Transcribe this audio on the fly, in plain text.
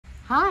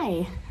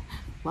Hi,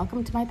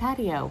 welcome to my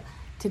patio.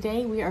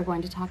 Today we are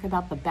going to talk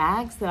about the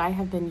bags that I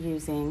have been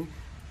using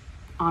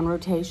on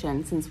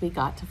rotation since we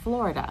got to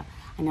Florida.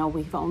 I know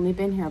we've only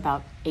been here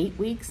about 8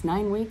 weeks,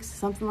 9 weeks,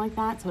 something like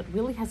that, so it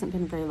really hasn't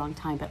been a very long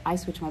time, but I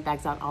switch my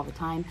bags out all the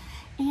time,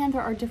 and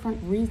there are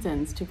different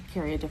reasons to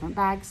carry a different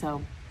bag,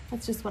 so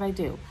that's just what I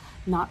do.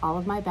 Not all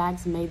of my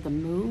bags made the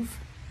move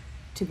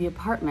to the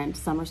apartment.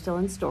 Some are still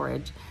in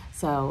storage.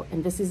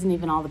 And this isn't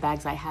even all the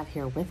bags I have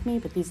here with me,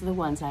 but these are the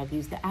ones I've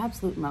used the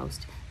absolute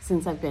most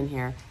since I've been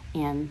here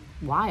and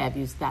why I've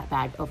used that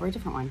bag over a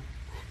different one.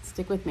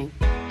 Stick with me.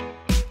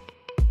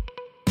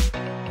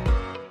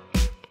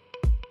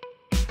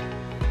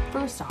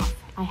 First off,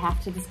 I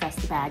have to discuss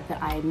the bag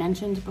that I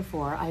mentioned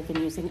before. I've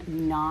been using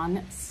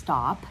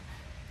non-stop.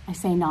 I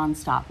say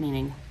non-stop,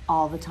 meaning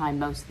all the time,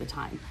 most of the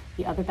time.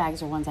 The other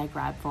bags are ones I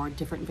grab for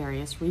different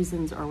various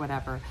reasons or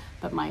whatever,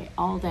 but my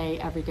all day,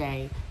 every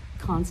day,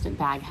 constant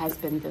bag has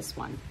been this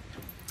one.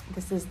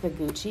 This is the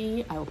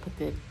Gucci. I will put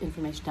the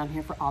information down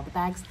here for all the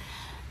bags.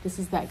 This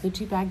is that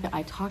Gucci bag that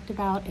I talked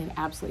about and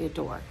absolutely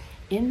adore.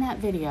 In that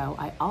video,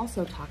 I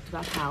also talked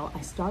about how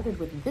I started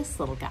with this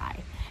little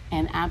guy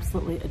and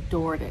absolutely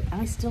adored it,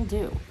 and I still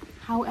do.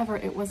 However,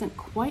 it wasn't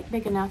quite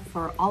big enough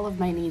for all of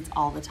my needs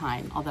all the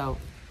time, although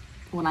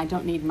when I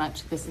don't need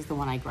much, this is the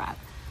one I grab.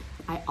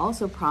 I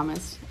also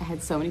promised, I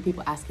had so many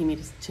people asking me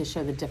to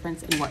show the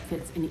difference in what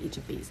fits in each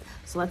of these.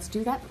 So let's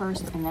do that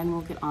first, and then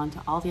we'll get on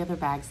to all the other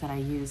bags that I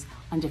use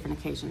on different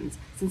occasions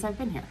since I've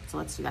been here. So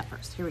let's do that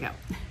first. Here we go.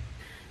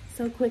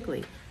 So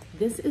quickly,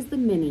 this is the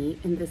mini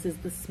and this is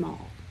the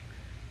small.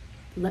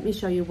 Let me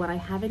show you what I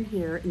have in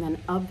here, and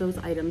then of those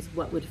items,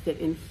 what would fit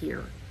in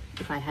here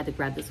if I had to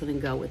grab this one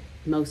and go with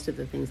most of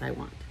the things I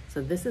want.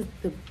 So this is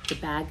the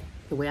bag,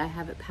 the way I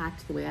have it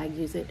packed, the way I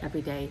use it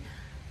every day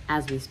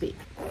as we speak.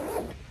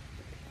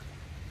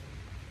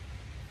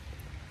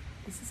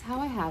 This is how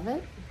I have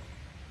it.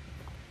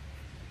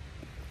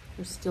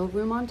 There's still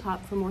room on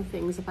top for more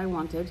things if I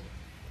wanted.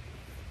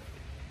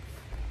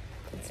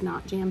 It's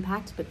not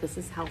jam-packed, but this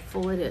is how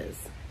full it is.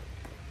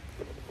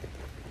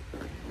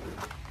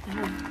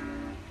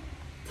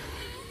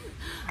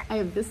 I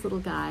have this little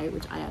guy,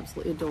 which I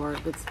absolutely adore,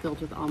 that's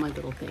filled with all my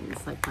little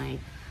things, like my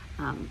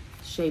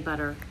shea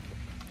butter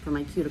for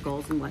my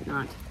cuticles and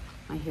whatnot,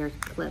 my hair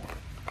clip.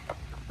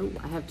 Oh,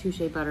 I have 2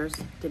 shea butters,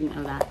 didn't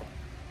know that.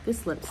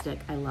 This lipstick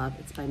I love,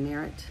 it's by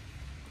Merit.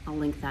 I'll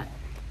link that.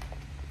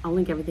 I'll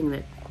link everything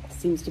that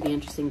seems to be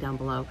interesting down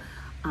below.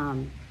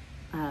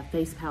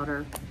 Face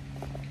powder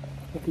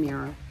with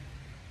mirror.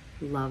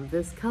 Love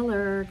this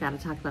color, gotta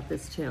talk about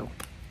this too.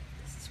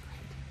 This is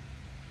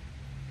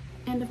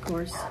great. And of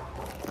course,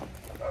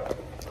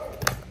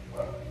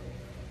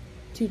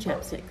 2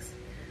 chapsticks.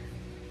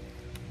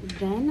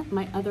 Then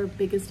my other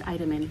biggest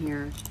item in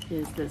here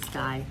is this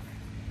guy.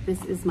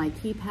 This is my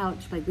key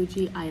pouch by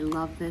Gucci. I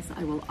love this.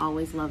 I will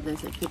always love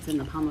this. It fits in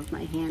the palm of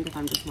my hand. If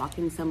I'm just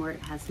walking somewhere,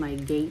 it has my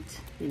gate,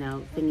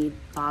 thingy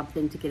bob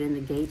thing to get in the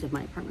gate of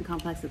my apartment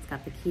complex. It's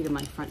got the key to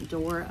my front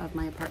door of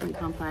my apartment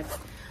complex.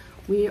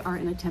 We are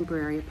in a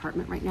temporary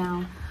apartment right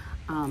now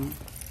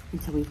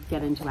until we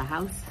get into a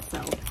house.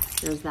 So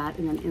there's that.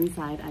 And then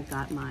inside I've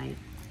got my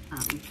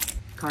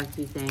car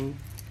key thing,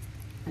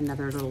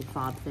 another little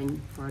fob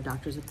thing for a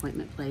doctor's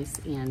appointment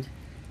place, and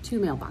 2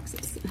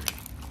 mailboxes.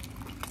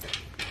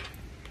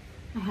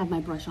 I have my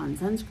brush-on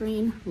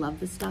sunscreen.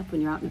 Love this stuff.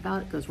 When you're out and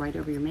about, it goes right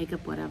over your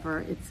makeup, whatever.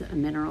 It's a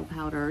mineral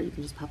powder. You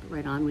can just pop it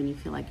right on when you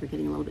feel like you're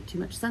getting a little bit too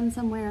much sun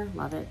somewhere.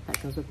 Love it. That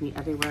goes with me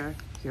everywhere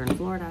here in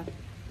Florida.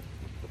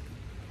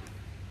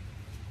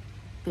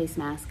 Face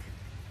mask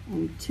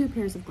and 2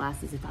 pairs of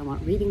glasses if I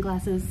want reading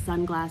glasses,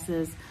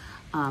 sunglasses,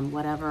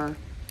 whatever.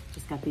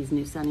 Just got these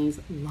new sunnies.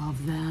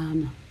 Love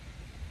them.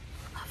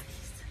 Love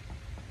these.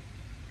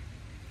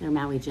 They're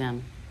Maui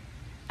Gem.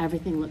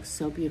 Everything looks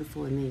so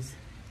beautiful in these.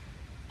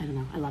 I don't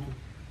know, I love them.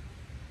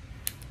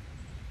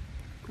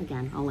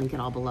 Again, I'll link it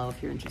all below if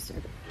you're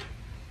interested.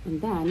 And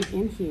then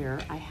in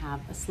here, I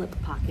have a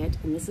slip pocket,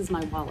 and this is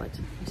my wallet,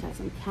 which has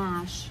some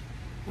cash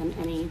and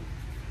any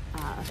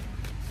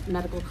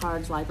medical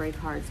cards, library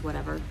cards,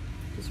 whatever.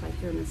 Just right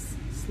here in this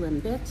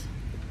slim bit.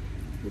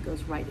 It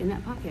goes right in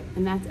that pocket.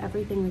 And that's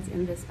everything that's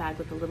in this bag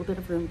with a little bit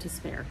of room to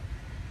spare.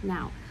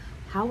 Now,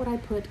 how would I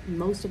put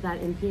most of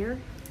that in here?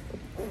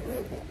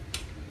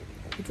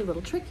 It's a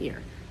little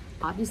trickier.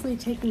 Obviously,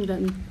 taking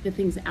the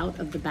things out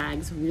of the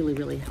bags really,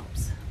 really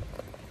helps.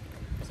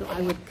 So I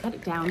would cut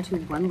it down to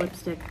 1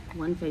 lipstick,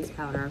 1 face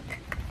powder,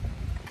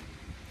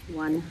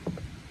 1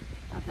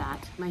 of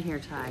that, my hair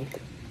tie,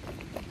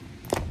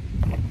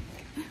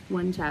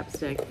 1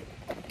 chapstick,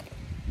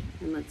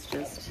 and let's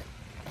just,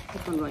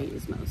 which one do I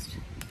use most?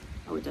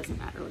 Oh, it doesn't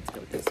matter, let's go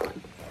with this one.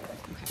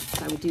 Okay,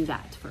 so I would do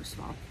that first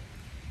of all.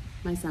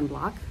 My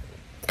sunblock,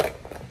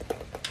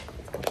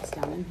 let's put this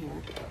down in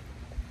here.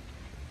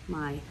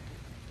 My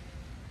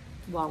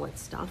wallet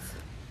stuff.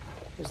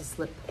 There's a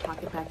slip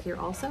pocket back here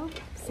also.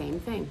 Same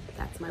thing.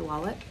 That's my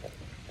wallet.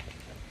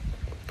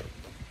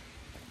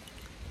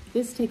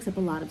 This takes up a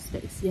lot of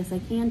space. Yes, I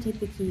can take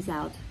the keys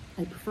out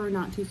I prefer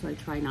not to, so I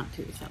try not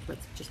to. So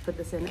let's just put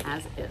this in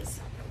as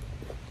is.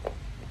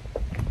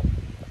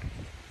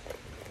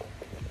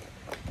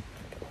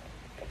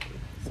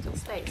 Still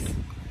space.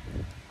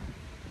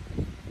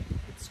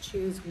 Let's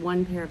choose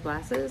one pair of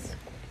glasses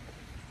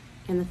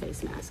and the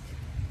face mask.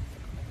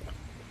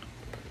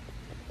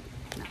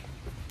 Now,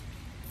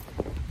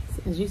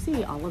 as you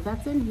see, all of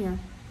that's in here.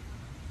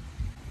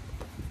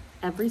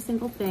 Every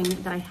single thing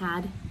that I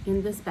had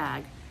in this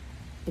bag,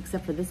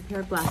 except for this pair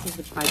of glasses,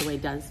 which by the way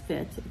does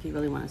fit. If you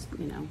really want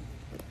to, you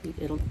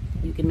know,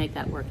 you can make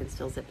that work and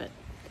still zip it.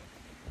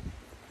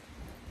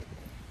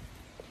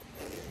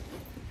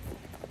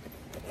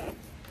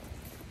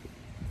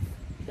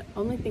 The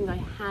only thing I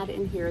had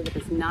in here that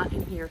is not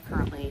in here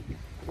currently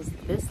is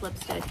this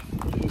lipstick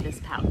and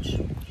this pouch.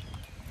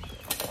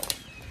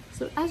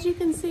 So as you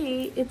can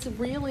see, it's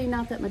really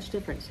not that much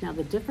different. Now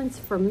the difference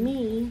for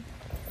me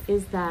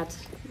is that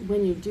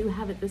when you do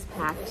have it this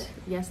packed,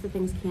 yes, the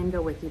things can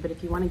go with you, but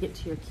if you want to get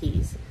to your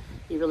keys,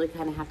 you really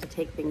kind of have to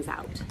take things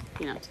out,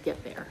 you know, to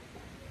get there,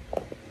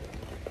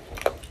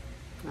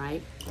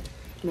 right?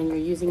 And then you're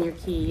using your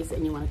keys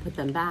and you want to put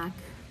them back.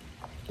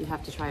 You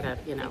have to try to,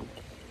 you know,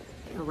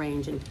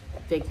 arrange and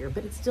figure,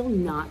 but it's still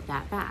not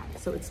that bad.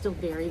 So it's still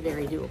very,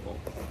 very doable.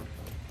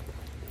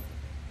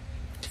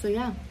 So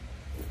yeah.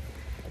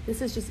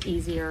 This is just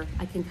easier.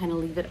 I can kind of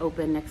leave it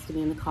open next to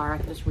me in the car. I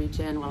can just reach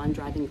in while I'm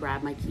driving,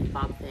 grab my key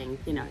fob thing,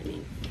 you know what I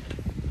mean?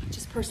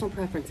 Just personal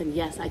preference. And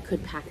yes, I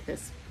could pack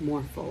this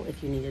more full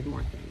if you needed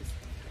more things.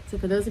 So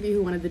for those of you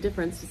who wanted the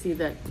difference to see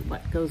that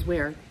what goes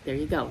where, there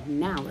you go.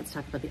 Now let's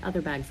talk about the other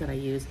bags that I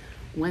use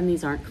when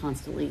these aren't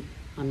constantly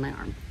on my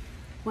arm.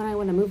 When I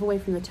want to move away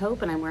from the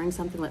taupe and I'm wearing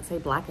something, let's say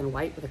black and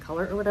white with a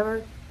color or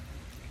whatever,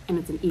 and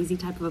it's an easy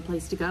type of a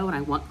place to go and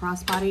I want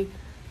crossbody,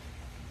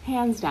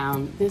 hands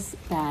down, this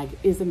bag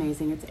is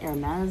amazing. It's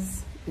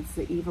Hermes, it's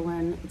the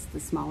Evelyn, it's the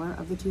smaller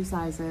of the two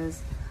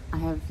sizes. I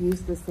have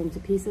used this thing to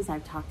pieces.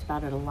 I've talked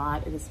about it a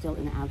lot. It is still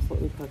in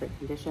absolutely perfect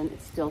condition.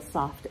 It's still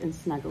soft and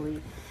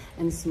snuggly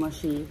and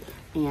smushy,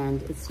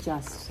 and it's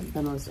just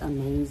the most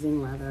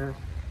amazing leather.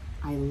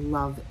 I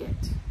love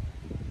it.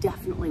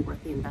 Definitely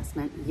worth the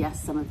investment.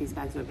 Yes, some of these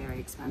bags are very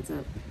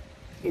expensive.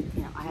 You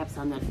know, I have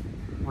some that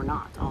were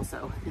not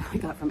also I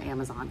got from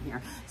Amazon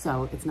here.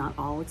 So it's not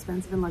all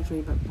expensive and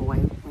luxury, but boy,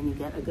 when you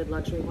get a good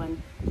luxury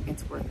one,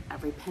 it's worth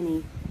every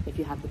penny if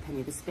you have the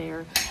penny to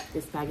spare.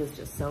 This bag is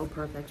just so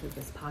perfect with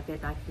this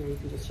pocket back here. You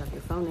can just shove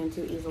your phone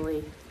into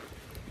easily.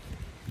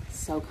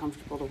 So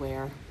comfortable to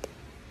wear.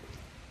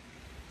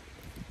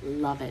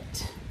 Love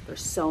it for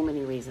so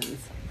many reasons.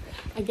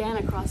 Again,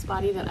 a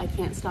crossbody that I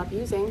can't stop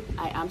using.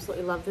 I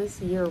absolutely love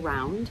this year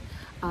round.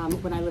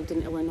 When I lived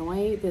in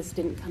Illinois, this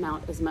didn't come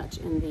out as much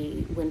in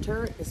the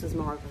winter. This is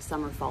more of a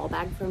summer fall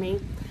bag for me.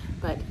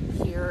 But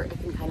here it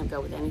can kind of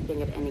go with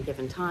anything at any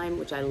given time,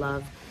 which I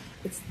love.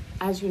 It's,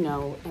 as you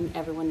know, and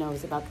everyone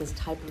knows about this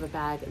type of a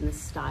bag and this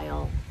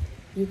style,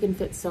 you can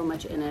fit so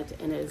much in it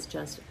and it is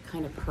just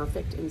kind of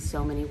perfect in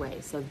so many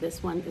ways. So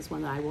this one is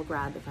one that I will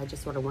grab if I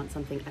just sort of want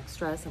something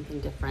extra,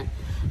 something different.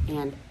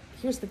 And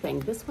here's the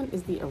thing, this one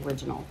is the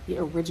original.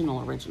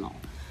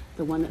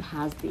 The one that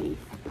has the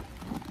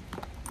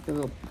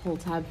little pull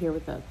tab here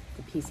with the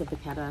piece of the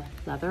Keta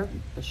leather,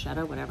 the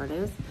Shetta, whatever it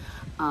is.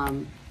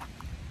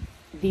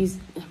 This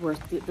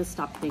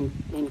stopped being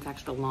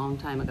manufactured a long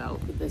time ago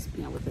with this,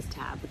 you know, with this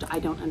tab, which I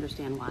don't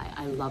understand why.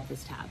 I love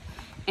this tab.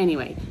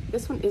 Anyway,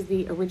 this one is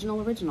the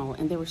original,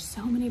 and there were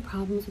so many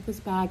problems with this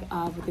bag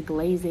with the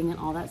glazing and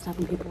all that stuff,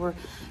 and people were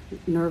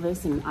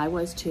nervous, and I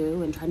was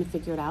too, and trying to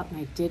figure it out. And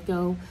I did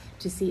go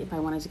to see if I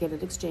wanted to get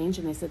it exchanged,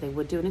 and they said they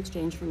would do an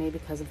exchange for me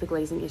because of the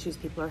glazing issues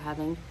people are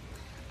having.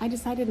 I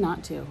decided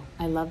not to.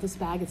 I love this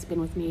bag. It's been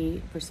with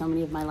me for so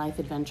many of my life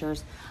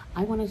adventures.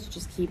 I wanted to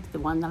just keep the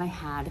one that I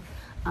had.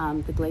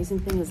 The glazing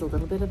thing is a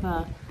little bit of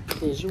a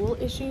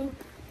visual issue,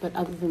 but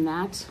other than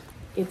that,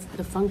 it's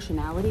the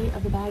functionality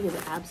of the bag is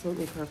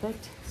absolutely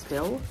perfect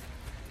still.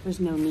 There's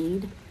no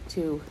need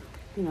to,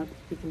 you know,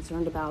 be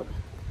concerned about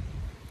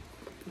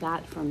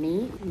that for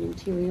me. The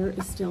interior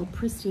is still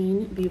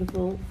pristine,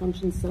 beautiful,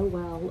 functions so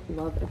well.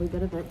 Love every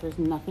bit of it. There's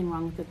nothing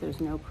wrong with it.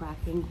 There's no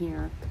cracking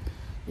here.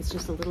 It's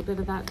just a little bit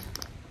of that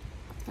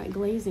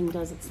glazing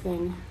does its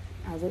thing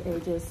as it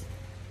ages.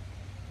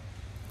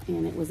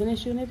 And it was an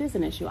issue and it is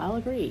an issue, I'll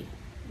agree.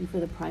 And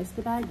for the price of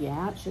the bag,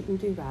 yeah, it shouldn't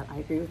do that. I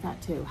agree with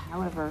that too.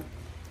 However,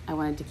 I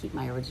wanted to keep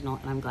my original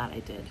and I'm glad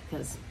I did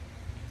because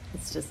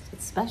it's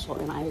special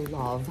and I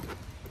love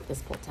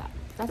this pull tab.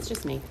 That's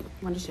just me,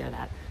 I wanted to share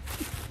that.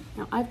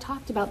 Now I've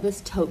talked about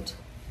this tote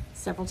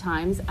several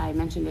times. I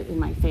mentioned it in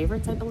my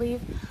favorites, I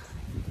believe.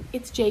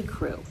 It's J.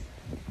 Crew.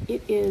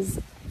 It is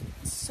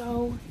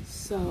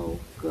so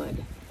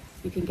good.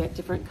 You can get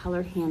different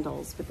colored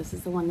handles, but this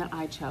is the one that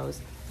I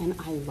chose, and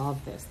I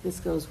love this. This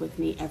goes with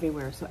me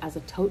everywhere. So as a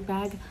tote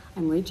bag,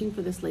 I'm reaching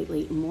for this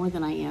lately more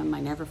than I am my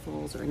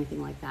Neverfulls or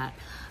anything like that.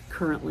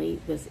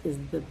 Currently, this is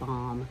the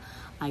bomb.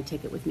 I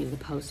take it with me to the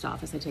post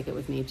office. I take it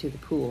with me to the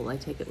pool. I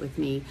take it with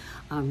me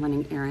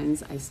running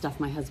errands. I stuff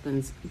my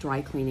husband's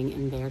dry cleaning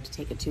in there to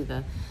take it to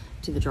the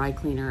to the dry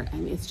cleaner. I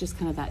mean, it's just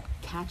kind of that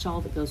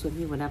catch-all that goes with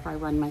me whenever I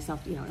run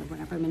myself, you know,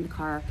 whenever I'm in the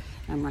car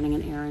and I'm running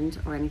an errand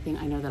or anything.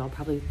 I know that I'll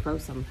probably throw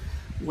some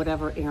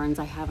whatever errands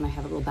I have, and I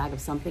have a little bag of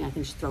something I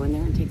can just throw in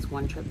there and takes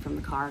one trip from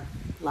the car.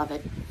 Love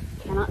it.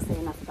 Cannot say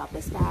enough about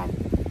this bag.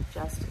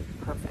 Just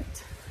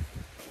perfect.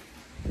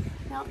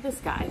 Now this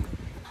guy,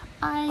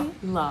 I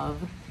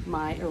love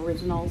my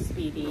original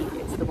Speedy.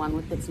 It's the one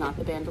with, it's not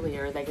the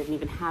bandolier. They didn't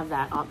even have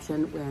that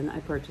option when I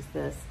purchased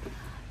this.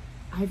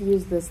 I've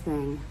used this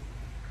thing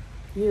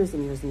years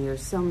and years and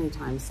years, so many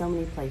times, so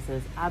many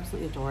places.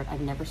 Absolutely adore it.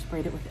 I've never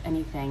sprayed it with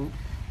anything.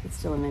 It's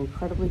still in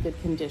incredibly good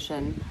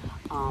condition.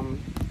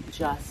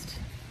 Just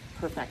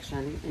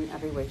perfection in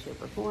every way,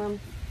 shape, or form.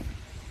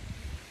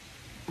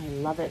 I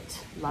love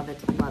it, love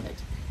it, love it.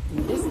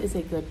 And this is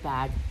a good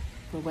bag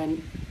for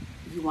when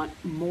you want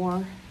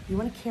more, you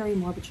want to carry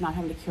more, but you're not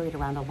having to carry it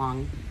around a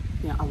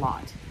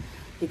lot.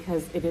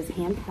 Because it is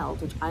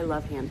handheld, which I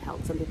love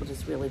handheld. Some people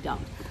just really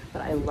don't.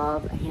 But I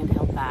love a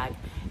handheld bag.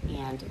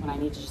 And when I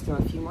need to just throw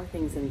a few more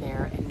things in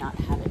there and not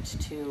have it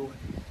too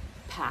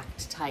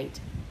packed tight,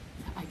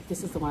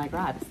 this is the one I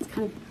grabbed. It's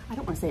kind of, I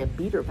don't want to say a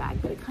beater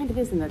bag, but it kind of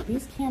is in that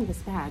these canvas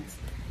bags,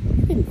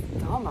 you can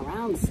throw them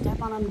around,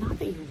 step on them, not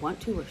that you want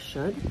to or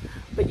should,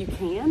 but you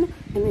can,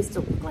 and they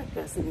still look like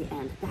this in the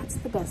end. That's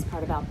the best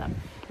part about them.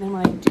 And then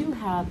when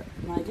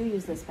I do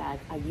use this bag,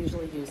 I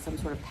usually use some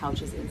sort of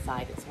pouches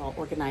inside. So I'll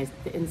organize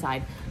the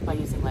inside by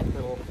using like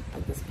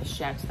this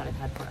pochette that I've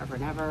had forever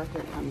and ever.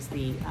 Here comes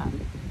the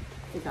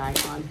guy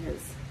on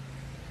his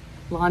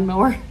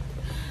lawnmower.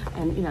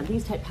 And you know,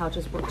 these type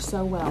pouches work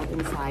so well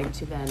inside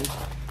to then,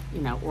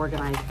 you know,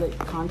 organize the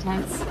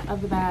contents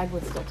of the bag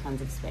with still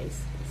tons of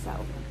space. So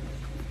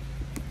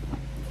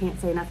can't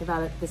say enough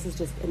about it. This is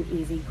just an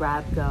easy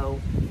grab, go,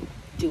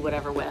 do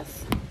whatever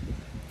with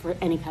for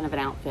any kind of an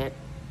outfit,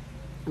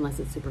 unless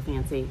it's super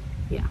fancy.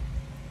 Yeah,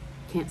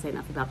 can't say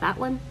enough about that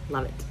one.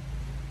 Love it.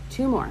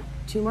 Two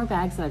more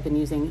bags that I've been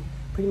using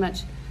pretty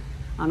much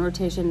on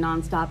rotation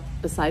nonstop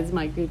besides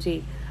my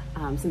Gucci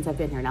since I've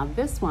been here. Now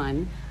this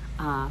one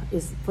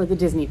is for the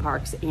Disney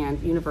parks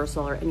and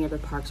Universal or any other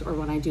parks, or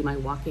when I do my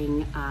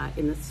walking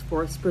in this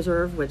forest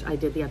preserve, which I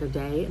did the other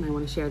day, and I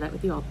want to share that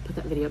with you. I'll put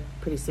that video up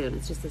pretty soon.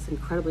 It's just this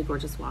incredibly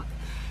gorgeous walk,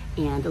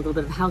 and a little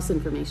bit of house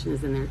information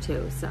is in there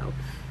too, so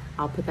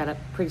I'll put that up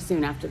pretty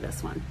soon after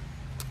this one.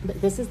 But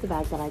this is the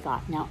bag that I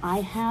got. Now I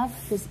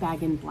have this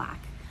bag in black.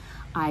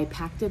 I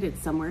packed it.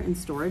 It's somewhere in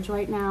storage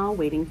right now,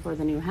 waiting for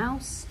the new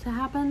house to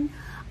happen.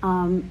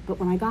 But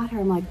when I got here,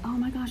 I'm like, oh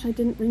my gosh, I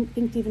didn't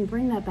think to even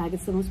bring that bag.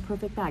 It's the most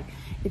perfect bag.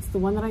 It's the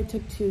one that I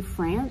took to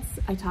France.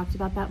 I talked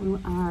about that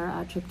one on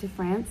our trip to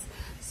France.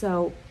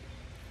 So,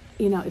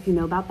 you know, if you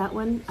know about that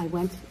one, I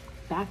went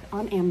back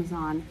on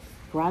Amazon,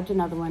 grabbed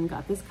another one,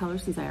 got this color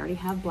since I already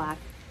have black.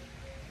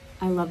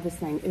 I love this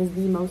thing. It is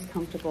the most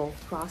comfortable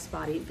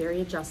crossbody,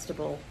 very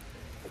adjustable.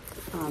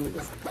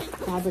 This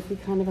fabric-y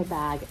kind of a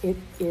bag. It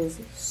is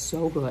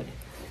so good.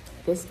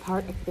 This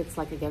part, if it's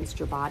like against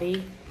your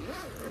body,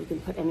 you can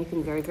put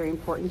anything very, very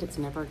important. It's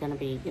never going to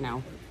be, you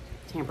know,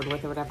 tampered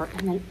with or whatever.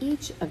 And then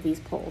each of these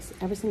poles,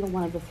 every single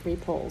one of the 3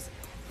 poles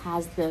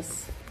has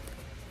this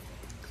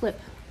clip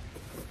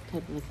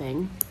type of a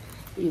thing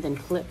that you then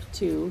clip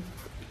to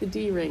the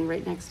D-ring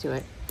right next to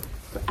it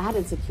for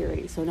added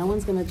security. So no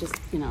one's going to just,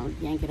 you know,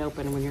 yank it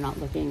open when you're not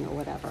looking or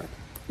whatever.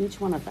 Each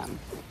one of them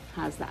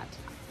has that,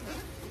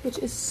 which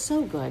is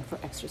so good for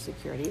extra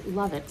security.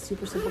 Love it.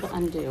 Super simple to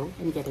undo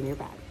and get in your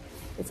bag.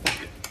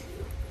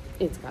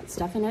 It's got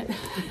stuff in it.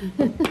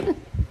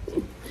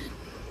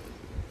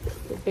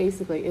 But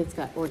basically, it's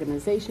got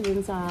organization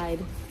inside.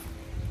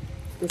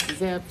 This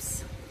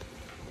zips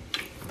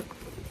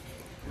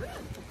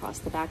across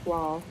the back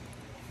wall.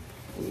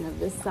 And you have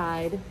this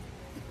side.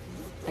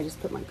 I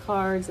just put my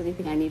cards,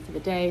 anything I need for the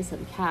day,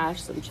 some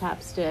cash, some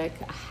chapstick,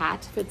 a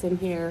hat fits in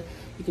here.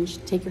 You can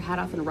take your hat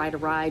off and ride a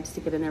ride,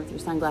 stick it in there with your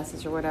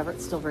sunglasses or whatever.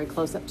 It's still very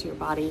close up to your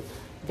body,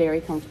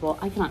 very comfortable.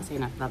 I cannot say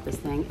enough about this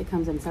thing. It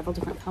comes in several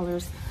different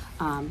colors.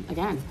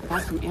 Again, I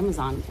got it from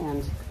Amazon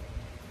and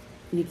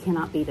you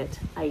cannot beat it.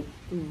 I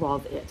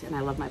love it, and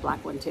I love my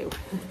black one too.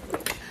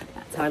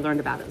 That's how I learned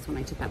about it, was when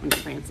I took that one to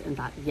France and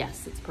thought,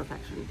 yes, it's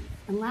perfection.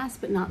 And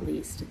last but not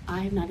least,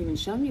 I have not even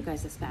shown you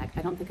guys this bag.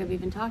 I don't think I've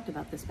even talked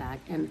about this bag,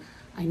 and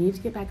I need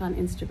to get back on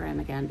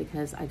Instagram again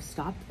because I've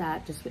stopped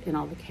that just in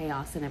all the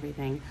chaos and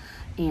everything,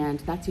 and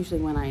that's usually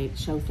when I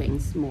show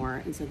things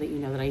more and so that you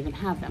know that I even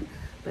have them.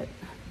 But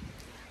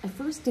I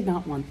first did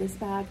not want this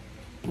bag,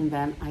 and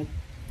then I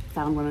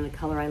found one in a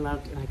color I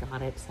loved and I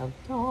got it, so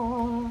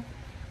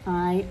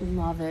I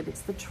love it.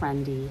 It's the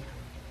trendy.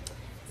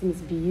 It's in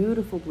this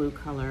beautiful blue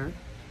color.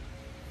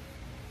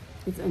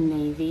 It's a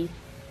navy,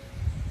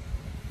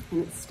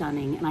 and it's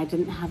stunning. And I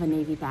didn't have a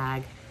navy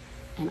bag,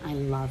 and I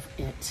love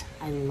it.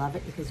 I love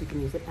it because you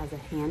can use it as a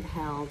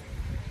handheld,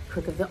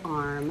 crook of the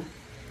arm,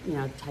 you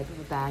know, type of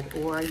a bag,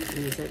 or you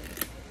can use it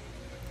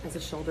as a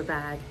shoulder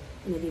bag,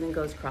 and it even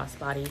goes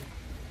crossbody.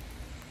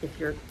 If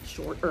you're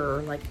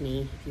shorter like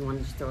me, if you want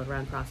to just throw it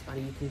around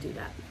crossbody, you can do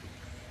that.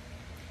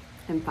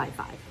 I'm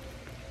 5'5".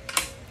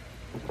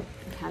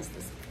 It has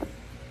this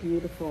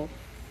beautiful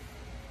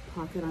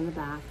pocket on the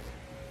back.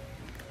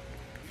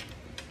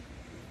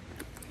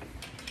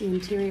 The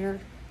interior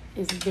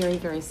is very,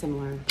 very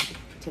similar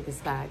to this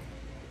bag.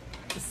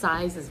 The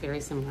size is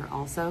very similar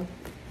also.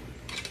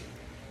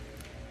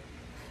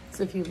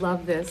 So if you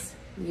love this,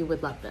 you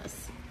would love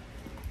this.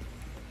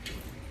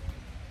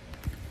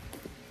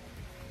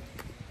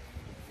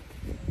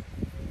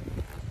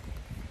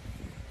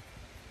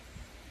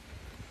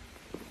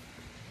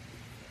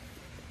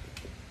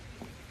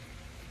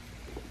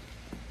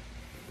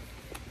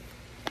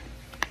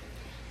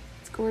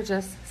 It's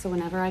gorgeous. So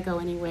whenever I go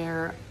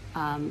anywhere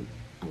a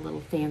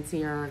little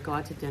fancier, go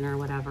out to dinner,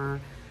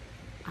 whatever,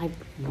 I've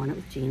worn it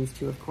with jeans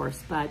too, of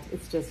course, but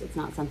it's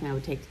not something I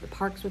would take to the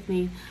parks with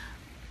me,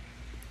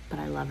 but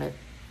I love it.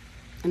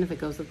 And if it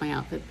goes with my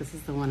outfit, this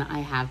is the one I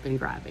have been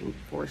grabbing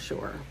for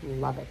sure.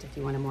 Love it. If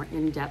you want a more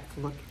in-depth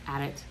look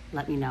at it,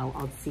 let me know.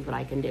 I'll see what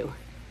I can do.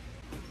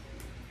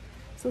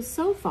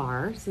 So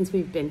far, since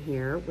we've been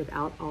here,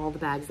 without all the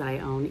bags that I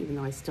own, even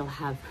though I still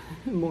have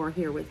more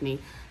here with me,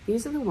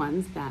 these are the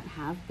ones that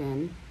have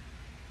been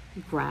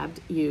grabbed,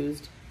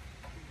 used,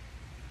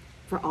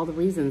 for all the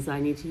reasons that I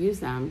need to use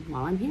them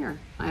while I'm here.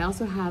 I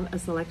also have a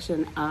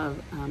selection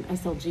of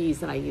SLGs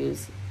that I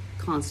use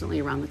constantly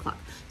around the clock.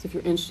 So if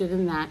you're interested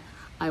in that,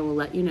 I will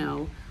let you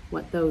know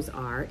what those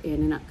are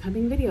in an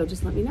upcoming video.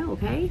 Just let me know,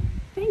 okay?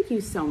 Thank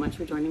you so much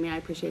for joining me. I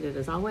appreciate it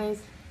as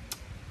always.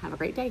 Have a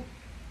great day.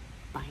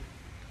 Bye.